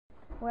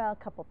Well,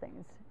 a couple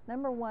things.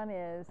 Number one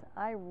is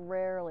I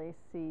rarely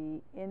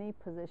see any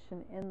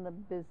position in the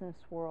business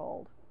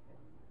world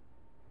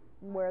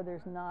where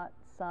there's not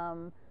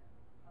some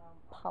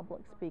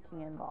public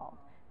speaking involved.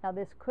 Now,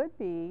 this could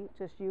be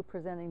just you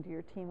presenting to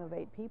your team of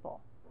 8 people.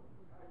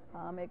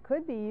 It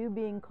could be you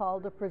being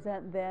called to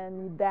present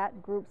then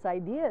that group's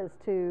ideas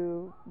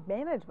to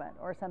management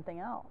or something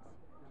else.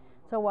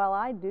 So while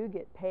I do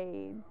get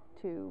paid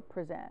to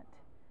present,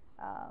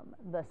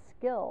 the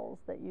skills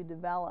that you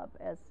develop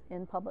as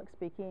in public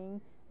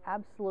speaking,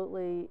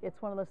 absolutely,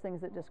 it's one of those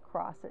things that just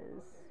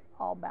crosses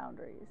all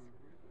boundaries.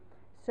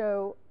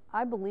 So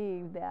I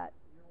believe that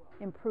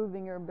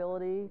improving your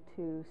ability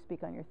to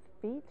speak on your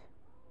feet,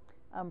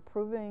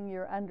 improving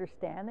your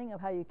understanding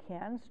of how you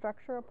can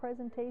structure a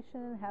presentation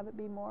and have it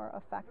be more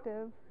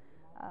effective,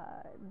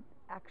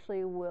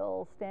 actually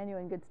will stand you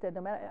in good stead.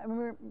 No matter, I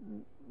remember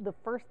the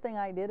first thing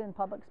I did in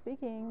public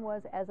speaking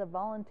was as a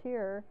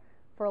volunteer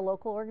for a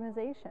local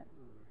organization.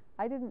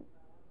 I didn't,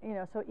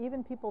 so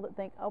even people that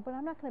think, oh, but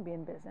I'm not going to be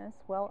in business.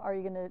 Well, are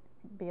you going to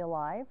be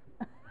alive?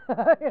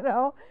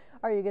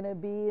 Are you going to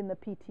be in the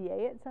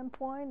PTA at some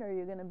point? Are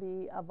you going to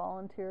be a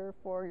volunteer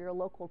for your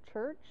local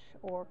church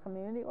or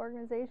community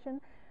organization?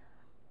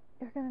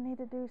 You're going to need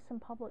to do some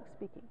public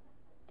speaking.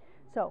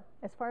 So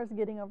as far as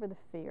getting over the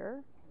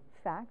fear,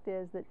 fact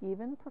is that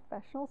even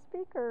professional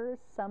speakers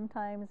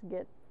sometimes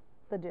get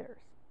the jitters.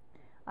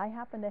 I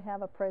happen to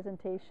have a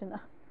presentation.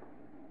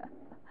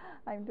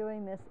 I'm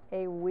doing this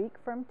a week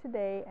from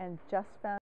today and just found